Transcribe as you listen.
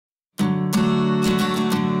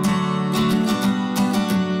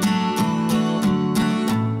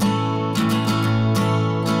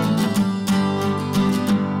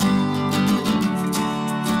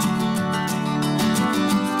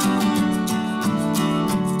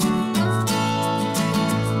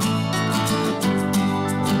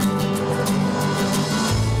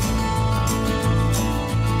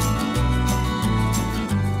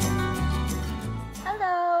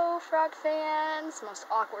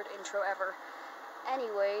awkward intro ever.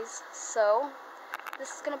 Anyways, so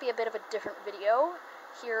this is going to be a bit of a different video.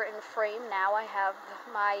 Here in frame now I have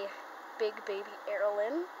my big baby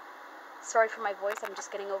Erlyn. Sorry for my voice, I'm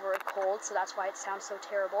just getting over a cold, so that's why it sounds so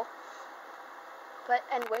terrible. But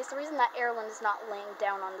anyways, the reason that Erlyn is not laying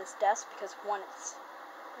down on this desk, because one, it's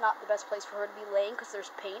not the best place for her to be laying because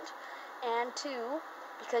there's paint, and two,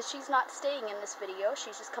 because she's not staying in this video,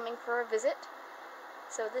 she's just coming for a visit.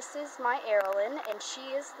 So this is my Erlyn, and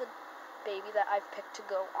she is the baby that I've picked to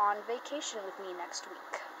go on vacation with me next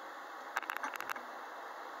week.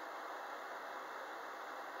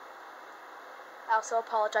 I also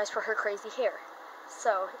apologize for her crazy hair.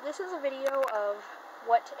 So, this is a video of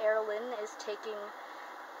what Erlyn is taking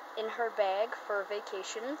in her bag for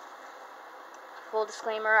vacation. Full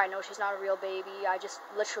disclaimer, I know she's not a real baby. I just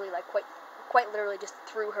literally, quite literally just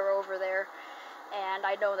threw her over there. And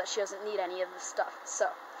I know that she doesn't need any of this stuff. So,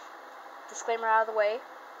 disclaimer out of the way.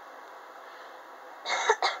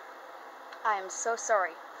 I am so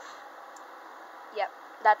sorry. Yep,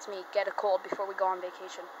 that's me. Get a cold before we go on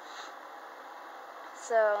vacation.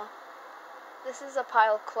 So, this is a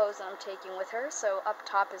pile of clothes that I'm taking with her. So, up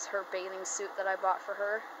top is her bathing suit that I bought for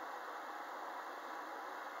her.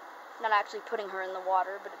 Not actually putting her in the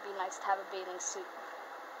water, but it'd be nice to have a bathing suit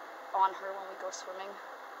on her when we go swimming.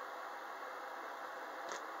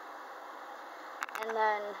 And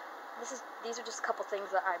then, these are just a couple things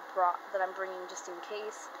that I brought, that I'm bringing just in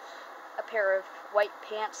case. A pair of white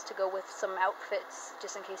pants to go with some outfits,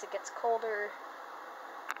 just in case it gets colder.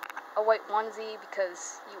 A white onesie,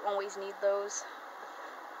 because you always need those.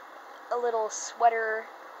 A little sweater,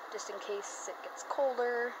 just in case it gets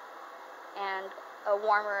colder. And a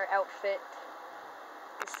warmer outfit.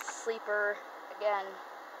 This sleeper, again,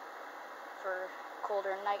 for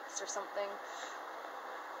colder nights or something.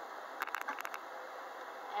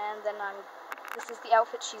 And then this is the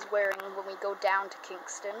outfit she's wearing when we go down to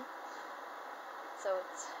Kingston. So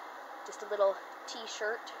it's just a little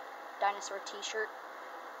t-shirt, dinosaur t-shirt.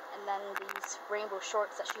 And then these rainbow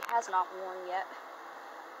shorts that she has not worn yet.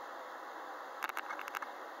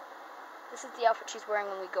 This is the outfit she's wearing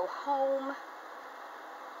when we go home.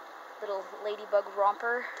 Little ladybug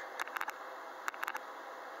romper.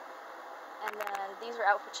 And then these are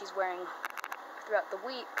outfits she's wearing throughout the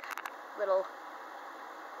week. Little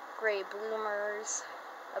gray bloomers,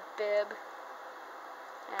 a bib,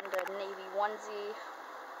 and a navy onesie.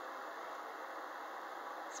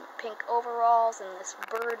 Some pink overalls and this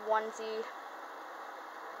bird onesie,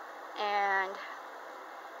 and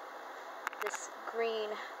this green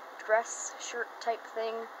dress shirt type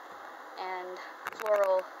thing, and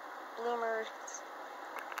floral bloomers.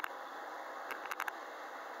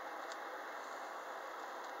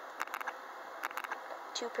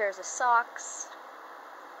 Two pairs of socks,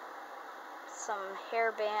 some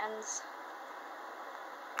hair bands,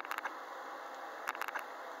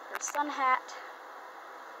 her sun hat,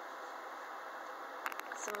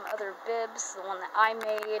 some other bibs, the one that I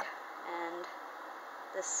made, and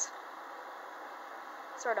this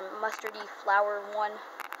sort of mustardy flower one,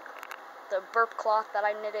 the burp cloth that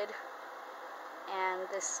I knitted, and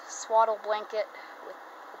this swaddle blanket with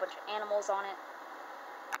a bunch of animals on it.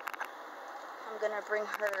 I'm gonna bring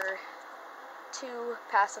her two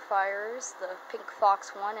pacifiers, the pink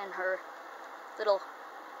fox one and her little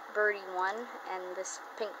birdie one, and this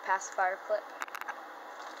pink pacifier clip.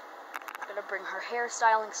 Gonna bring her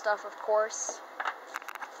hairstyling stuff, of course,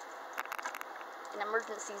 an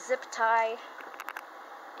emergency zip tie,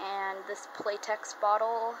 and this Playtex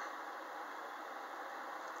bottle.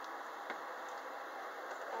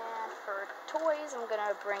 And for toys, I'm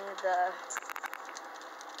gonna bring the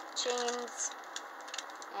chains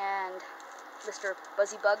and Mr.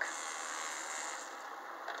 Buzzybug,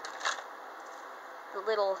 the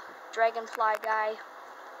little dragonfly guy,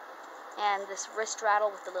 and this wrist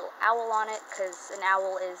rattle with the little owl on it, because an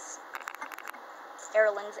owl is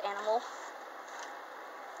Erlyn's animal.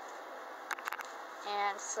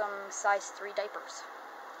 And some size 3 diapers.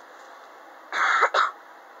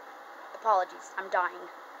 Apologies, I'm dying.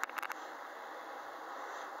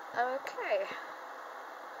 Okay.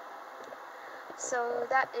 So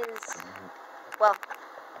that is, well,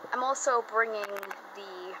 I'm also bringing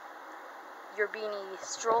the Urbini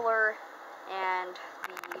stroller and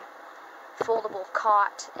the foldable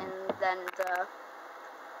cot, and then the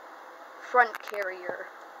front carrier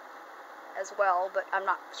as well, but I'm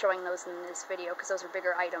not showing those in this video because those are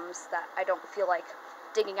bigger items that I don't feel like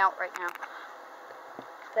digging out right now.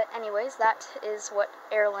 But anyways, that is what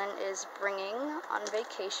Erlyn is bringing on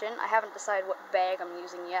vacation. I haven't decided what bag I'm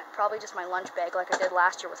using yet. Probably just my lunch bag like I did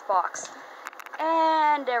last year with Fox.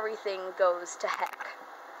 And everything goes to heck.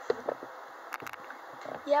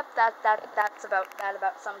 Yep, that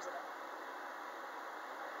about sums it up.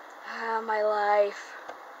 Ah, my life.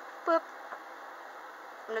 Boop.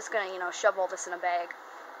 I'm just gonna, shove all this in a bag.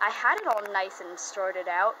 I had it all nice and sorted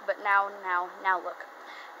out, but now look.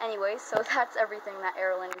 Anyway, so that's everything that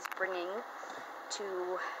Erilyn is bringing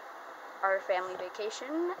to our family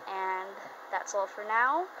vacation, and that's all for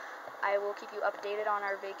now. I will keep you updated on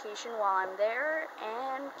our vacation while I'm there,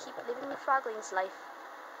 and keep living the Frogling's life.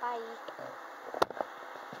 Bye.